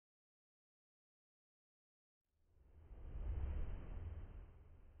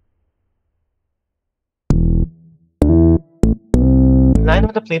line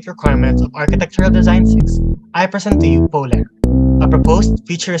with the plate requirements of Architectural Design 6, I present to you Polar, a proposed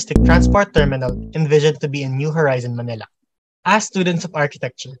futuristic transport terminal envisioned to be in New Horizon, Manila. As students of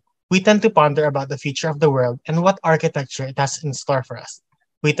architecture, we tend to ponder about the future of the world and what architecture it has in store for us.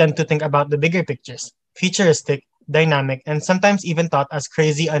 We tend to think about the bigger pictures, futuristic, dynamic, and sometimes even thought as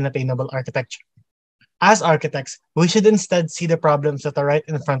crazy, unattainable architecture. As architects, we should instead see the problems that are right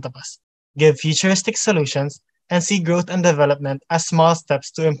in front of us, give futuristic solutions, and see growth and development as small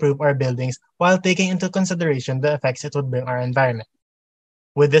steps to improve our buildings while taking into consideration the effects it would bring our environment.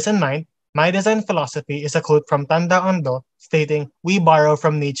 With this in mind, my design philosophy is a quote from Tanda Ando stating, "We borrow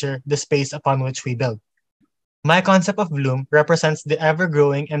from nature the space upon which we build." My concept of bloom represents the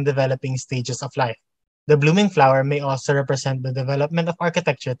ever-growing and developing stages of life. The blooming flower may also represent the development of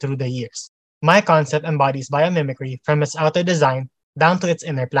architecture through the years. My concept embodies biomimicry from its outer design down to its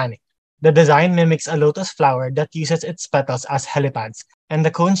inner planning. The design mimics a lotus flower that uses its petals as helipads and the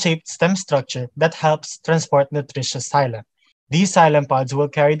cone-shaped stem structure that helps transport nutritious xylem. These xylem pods will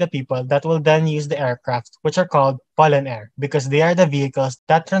carry the people that will then use the aircraft, which are called pollen air, because they are the vehicles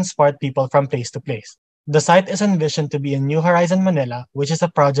that transport people from place to place. The site is envisioned to be in New Horizon, Manila, which is a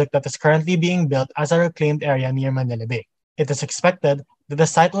project that is currently being built as a reclaimed area near Manila Bay. It is expected that the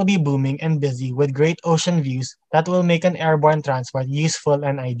site will be booming and busy with great ocean views that will make an airborne transport useful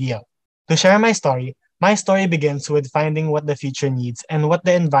and ideal. To share my story begins with finding what the future needs and what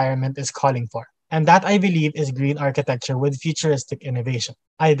the environment is calling for. And that I believe is green architecture with futuristic innovation.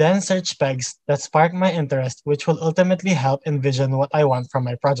 I then search pegs that spark my interest, which will ultimately help envision what I want from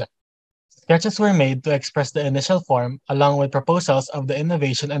my project. Sketches were made to express the initial form, along with proposals of the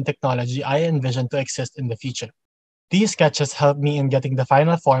innovation and technology I envision to exist in the future. These sketches help me in getting the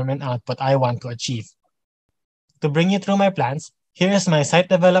final form and output I want to achieve. To bring you through my plans, here is my site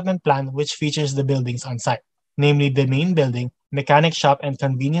development plan, which features the buildings on site, namely the main building, mechanic shop and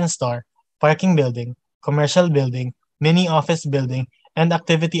convenience store, parking building, commercial building, mini office building, and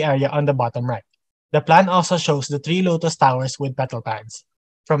activity area on the bottom right. The plan also shows the three lotus towers with petal pads.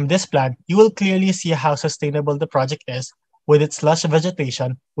 From this plan, you will clearly see how sustainable the project is with its lush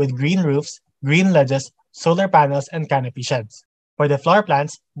vegetation with green roofs, green ledges, solar panels, and canopy sheds. For the floor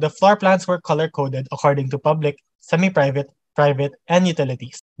plans were color-coded according to public, semi-private, private, and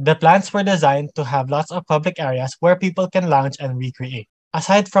utilities. The plans were designed to have lots of public areas where people can lounge and recreate.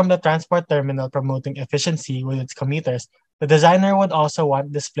 Aside from the transport terminal promoting efficiency with its commuters, the designer would also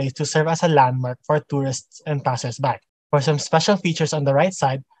want this place to serve as a landmark for tourists and passers-by. For some special features on the right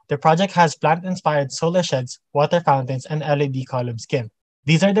side, the project has plant-inspired solar sheds, water fountains, and LED column skin.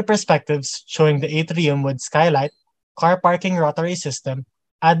 These are the perspectives showing the atrium with skylight, car parking rotary system,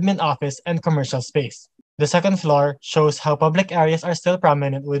 admin office, and commercial space. The second floor shows how public areas are still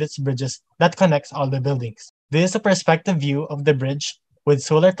prominent with its bridges that connects all the buildings. This is a perspective view of the bridge with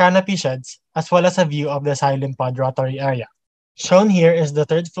solar canopy sheds, as well as a view of the xylem pod rotary area. Shown here is the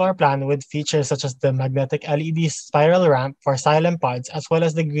third floor plan with features such as the magnetic LED spiral ramp for xylem pods, as well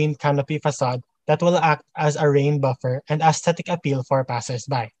as the green canopy facade that will act as a rain buffer and aesthetic appeal for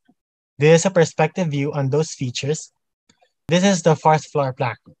passers-by. This is a perspective view on those features. This is the fourth floor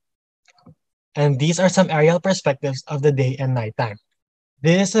plan. And these are some aerial perspectives of the day and nighttime.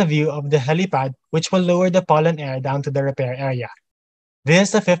 This is a view of the helipad, which will lower the pollen air down to the repair area. This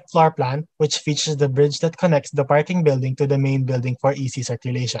is the fifth floor plan, which features the bridge that connects the parking building to the main building for easy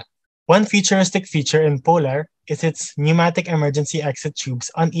circulation. One futuristic feature in Polar is its pneumatic emergency exit tubes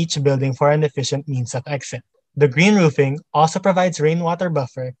on each building for an efficient means of exit. The green roofing also provides rainwater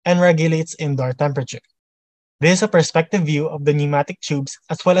buffer and regulates indoor temperature. This is a perspective view of the pneumatic tubes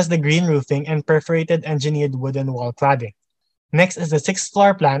as well as the green roofing and perforated engineered wooden wall cladding. Next is the sixth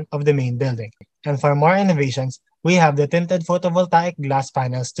floor plan of the main building. And for more innovations, we have the tinted photovoltaic glass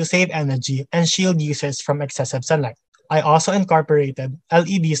panels to save energy and shield users from excessive sunlight. I also incorporated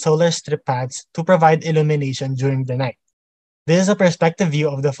LED solar strip pads to provide illumination during the night. This is a perspective view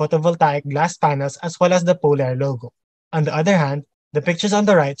of the photovoltaic glass panels as well as the Polar logo. On the other hand, the pictures on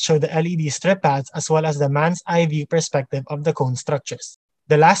the right show the LED strip pads as well as the man's eye view perspective of the cone structures.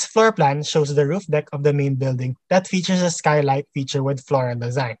 The last floor plan shows the roof deck of the main building that features a skylight feature with floral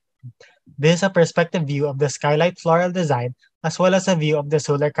design. This is a perspective view of the skylight floral design as well as a view of the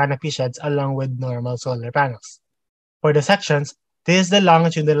solar canopy sheds along with normal solar panels. For the sections, this is the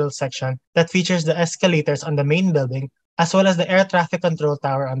longitudinal section that features the escalators on the main building as well as the air traffic control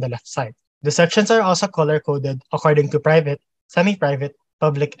tower on the left side. The sections are also color-coded according to private, semi-private,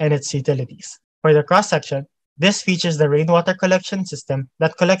 public, and its utilities. For the cross-section, this features the rainwater collection system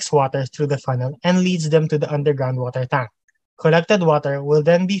that collects water through the funnel and leads them to the underground water tank. Collected water will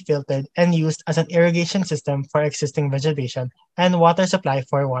then be filtered and used as an irrigation system for existing vegetation and water supply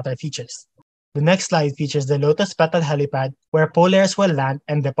for water features. The next slide features the Lotus Petal helipad where polaires will land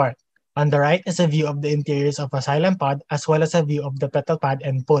and depart. On the right is a view of the interiors of a xylem pod as well as a view of the petal pad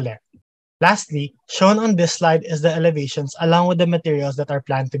and polaire. Lastly, shown on this slide is the elevations along with the materials that are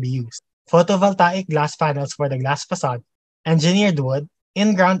planned to be used. Photovoltaic glass panels for the glass facade, engineered wood,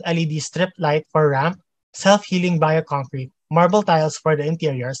 in-ground LED strip light for ramp, self-healing bioconcrete, marble tiles for the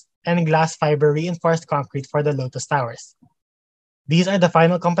interiors, and glass fiber reinforced concrete for the Lotus Towers. These are the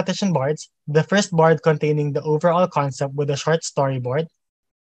final competition boards, the first board containing the overall concept with a short storyboard,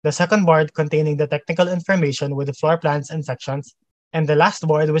 the second board containing the technical information with the floor plans and sections, and the last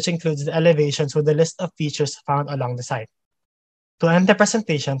board which includes the elevations with the list of features found along the site. To end the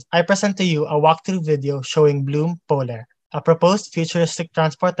presentations, I present to you a walkthrough video showing Bloom Polaire, a proposed futuristic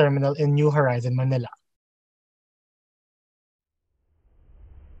transport terminal in New Horizon, Manila.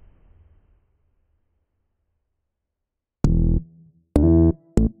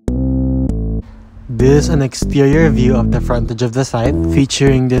 This is an exterior view of the frontage of the site,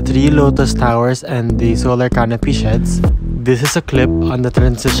 featuring the 3 Lotus Towers and the solar canopy sheds. This is a clip on the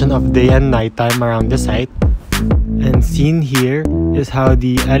transition of day and nighttime around the site. And seen here is how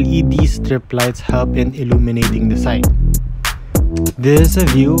the LED strip lights help in illuminating the site. This is a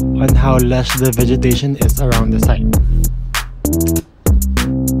view on how lush the vegetation is around the site.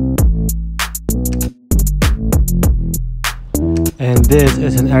 And this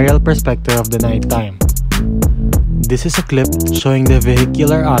is an aerial perspective of the nighttime. This is a clip showing the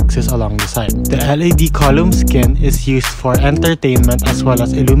vehicular axis along the site. The LED column skin is used for entertainment as well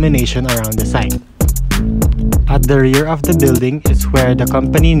as illumination around the site. At the rear of the building is where the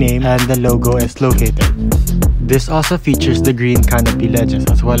company name and the logo is located. This also features the green canopy ledges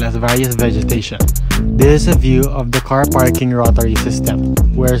as well as various vegetation. This is a view of the car parking rotary system,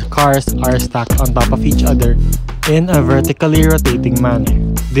 where cars are stacked on top of each other in a vertically rotating manner.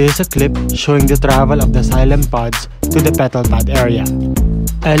 This is a clip showing the travel of the xylem pods to the petal pad area.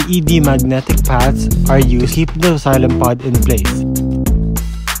 LED magnetic pads are used to keep the xylem pod in place.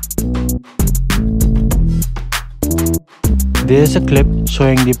 This is a clip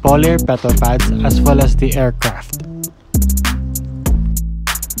showing the polaire petal pads as well as the aircraft.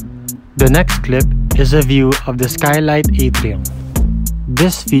 The next clip is a view of the skylight atrium.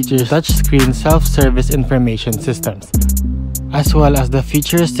 This features touchscreen self-service information systems, as well as the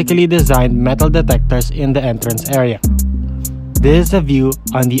futuristically designed metal detectors in the entrance area. This is a view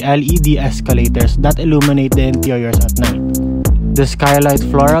on the LED escalators that illuminate the interiors at night. The skylight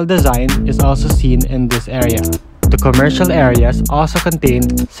floral design is also seen in this area. The commercial areas also contain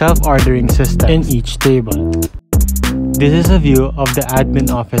self-ordering systems in each table. This is a view of the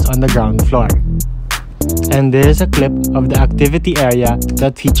admin office on the ground floor. And this is a clip of the activity area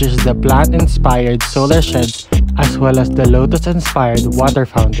that features the plant-inspired solar sheds as well as the lotus-inspired water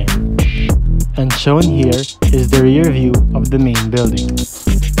fountain. And shown here is the rear view of the main building.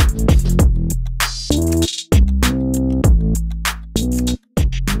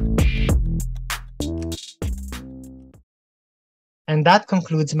 And that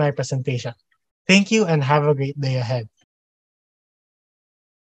concludes my presentation. Thank you and have a great day ahead.